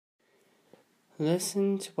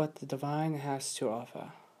Listen to what the divine has to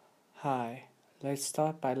offer. Hi, let's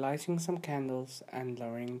start by lighting some candles and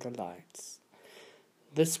lowering the lights.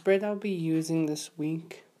 The spread I'll be using this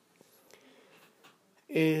week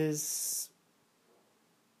is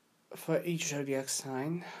for each zodiac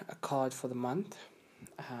sign, a card for the month.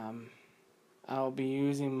 I'll be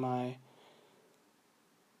using my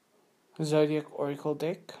Zodiac Oracle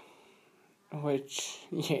deck, which,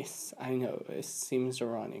 yes, I know, it seems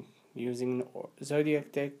ironic, using the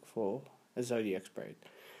Zodiac deck for a Zodiac spread.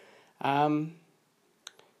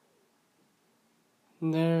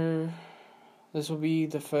 This will be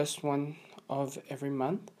the first one of every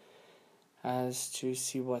month, as to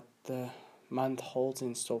see what the month holds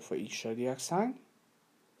in store for each zodiac sign.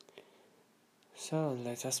 So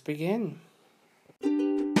let us begin.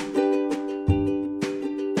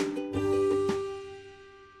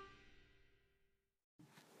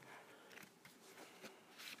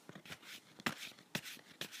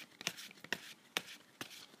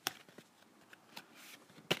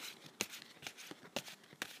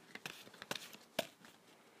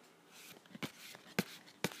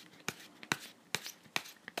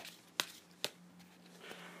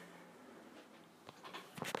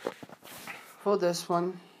 For this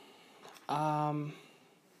one, I'll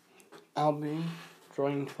be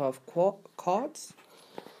drawing 12 cards,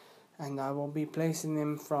 and I will be placing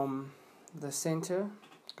them from the center,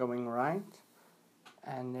 going right,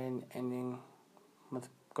 and then ending with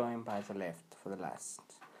going by the left for the last.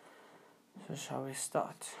 So shall we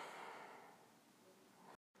start?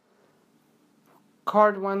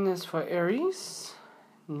 Card 1 is for Aries,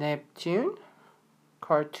 Neptune.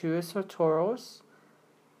 Card 2 is for Taurus,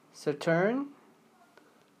 Saturn.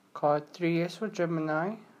 Card 3 is for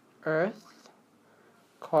Gemini, Earth.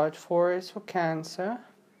 Card 4 is for Cancer,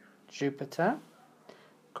 Jupiter.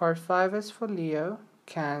 Card 5 is for Leo,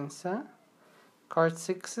 Cancer. Card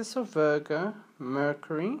 6 is for Virgo,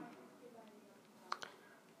 Mercury.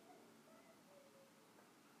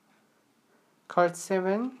 Card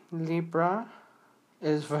 7, Libra,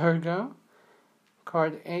 is Virgo.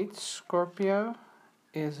 Card 8, Scorpio,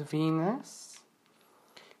 is Venus.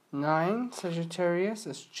 9, Sagittarius,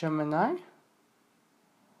 is Gemini.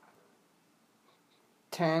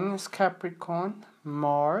 10 is Capricorn,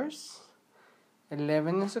 Mars.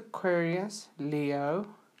 11 is Aquarius, Leo.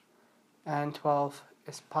 And 12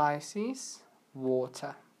 is Pisces,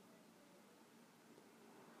 water.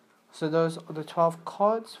 So those are the 12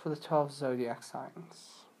 cards for the 12 zodiac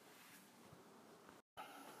signs.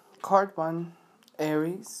 Card 1,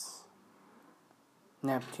 Aries,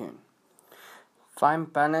 Neptune.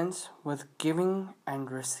 Find balance with giving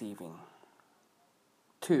and receiving.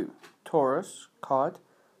 2, Taurus, card,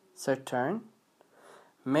 Saturn.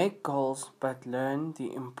 Make goals but learn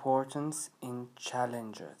the importance in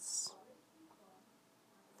challenges.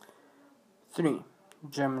 3,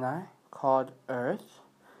 Gemini, card, Earth.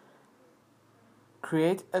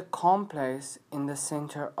 Create a calm place in the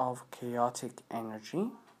center of chaotic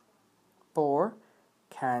energy. 4,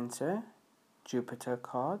 Cancer, Jupiter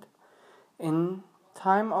card. In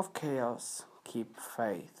time of chaos, keep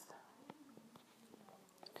faith.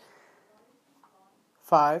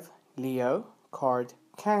 5, Leo, card,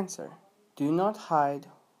 Cancer. Do not hide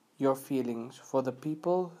your feelings for the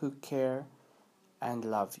people who care and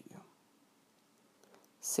love you.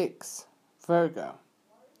 6, Virgo,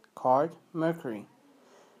 card, Mercury.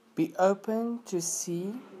 Be open to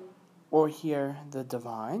see or hear the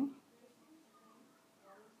divine.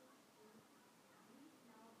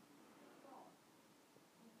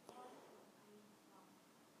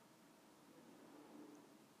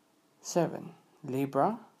 7,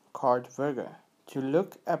 Libra, card, Virgo. To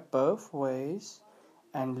look at both ways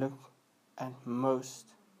and look at most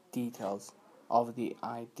details of the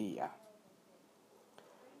idea.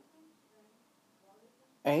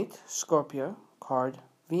 8, Scorpio, card,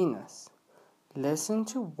 Venus. Listen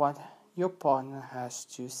to what your partner has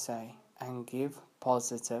to say and give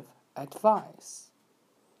positive advice.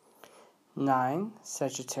 9,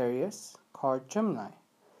 Sagittarius, card, Gemini.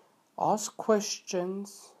 Ask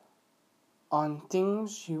questions on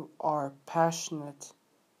things you are passionate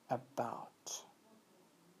about.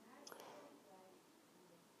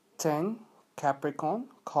 10, Capricorn,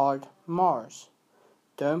 card, Mars.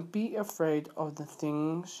 Don't be afraid of the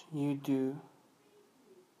things you do.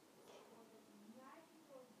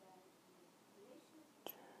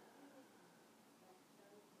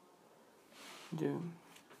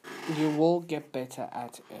 You will get better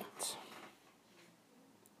at it.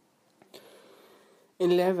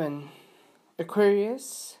 11,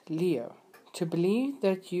 Aquarius, Leo. To believe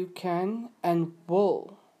that you can and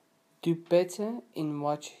will do better in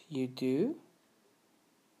what you do.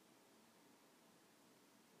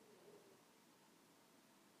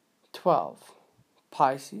 12.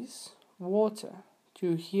 Pisces, water,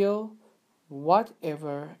 to heal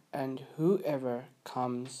whatever and whoever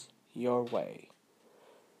comes your way.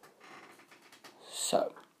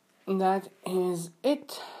 So, that is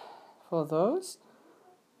it for those.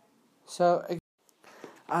 So,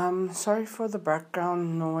 sorry for the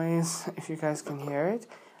background noise, if you guys can hear it.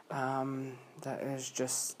 That is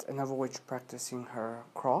just another witch practicing her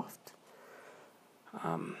craft.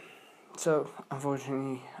 So,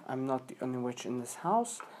 unfortunately, I'm not the only witch in this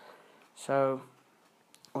house. So,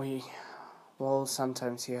 we will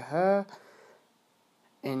sometimes hear her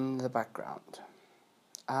in the background.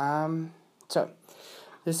 So,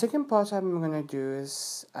 the second part I'm going to do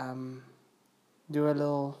is do a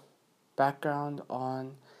little background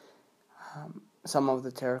on some of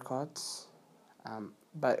the tarot cards,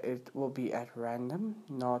 but it will be at random,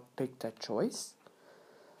 not picked at choice.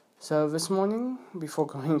 So this morning, before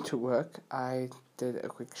going to work, I did a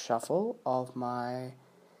quick shuffle of my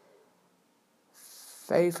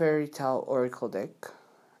Fairy Tale Oracle deck,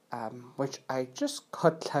 which I just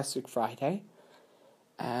got last week Friday,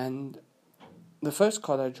 and the first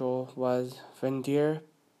card I drew was Vender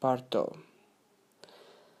Parto.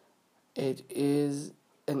 It is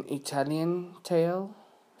an Italian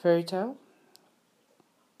fairy tale.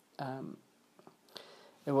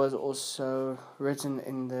 It was also written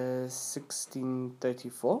in the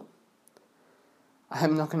 1634.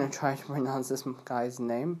 I'm not going to try to pronounce this guy's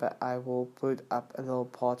name, but I will put up a little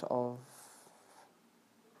part of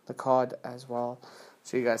the card as well,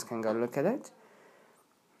 so you guys can go look at it.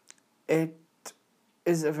 It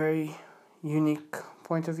is a very unique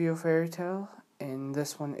point of view of fairy tale. In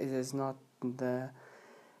this one, it is not the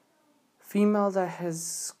female that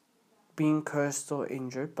has been cursed or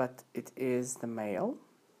injured, but it is the male.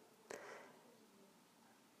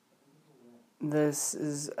 This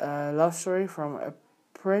is a love story from a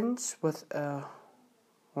prince with a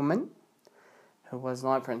woman who was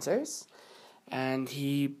not a princess, and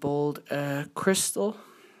he built a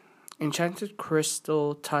enchanted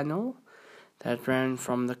crystal tunnel that ran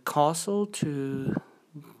from the castle to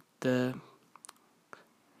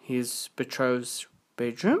his betrothed's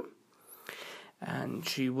bedroom, and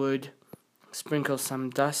she would sprinkle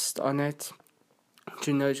some dust on it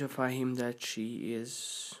to notify him that she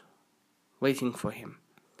is waiting for him.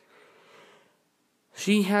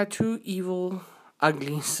 She had two evil,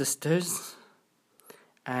 ugly sisters,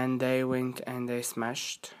 and they went and they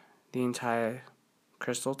smashed the entire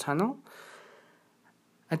crystal tunnel.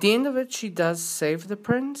 At the end of it, she does save the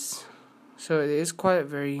prince, so it is quite a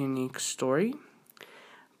very unique story.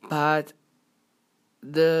 But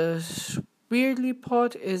the weirdly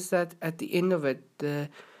part is that at the end of it, the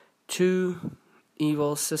two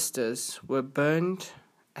evil sisters were burned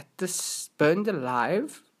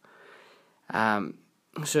alive,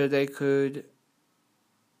 so they could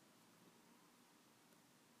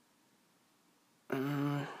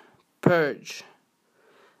purge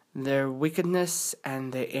their wickedness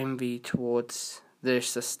and their envy towards their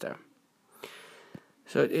sister.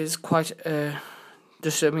 So it is quite a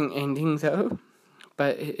disturbing ending, though,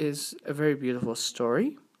 but it is a very beautiful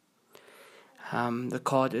story. The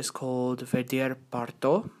card is called Vender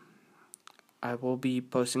Parto. I will be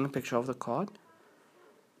posting a picture of the card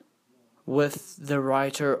with the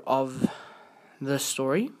writer of the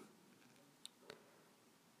story.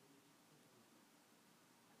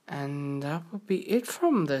 And that would be it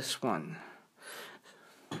from this one.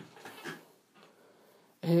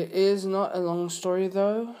 It is not a long story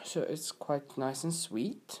though, so it's quite nice and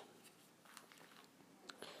sweet.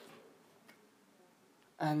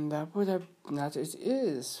 And that it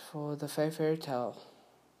is for the fairy tale.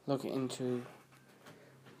 Look into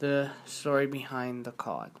the story behind the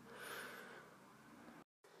card.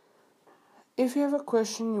 If you have a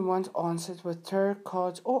question you want answered with tarot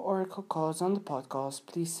cards or oracle cards on the podcast,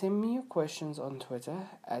 please send me your questions on Twitter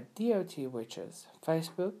at DOTWitches,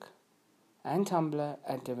 Facebook and Tumblr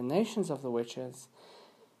at Divinations of the Witches,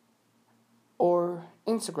 or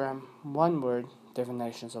Instagram, one word,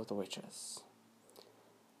 Divinations of the Witches.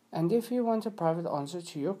 And if you want a private answer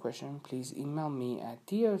to your question, please email me at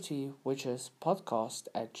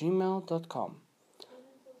dotwitchespodcast@gmail.com.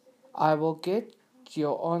 I will get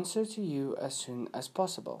your answer to you as soon as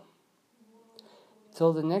possible.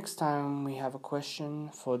 Till the next time we have a question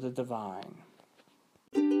for the divine.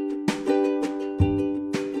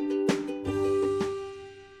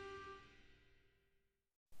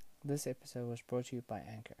 This episode was brought to you by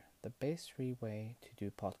Anchor, the best free way to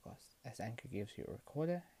do podcasts, as Anchor gives you a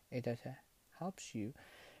recorder, editor, helps you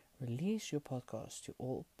release your podcast to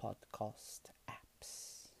all podcast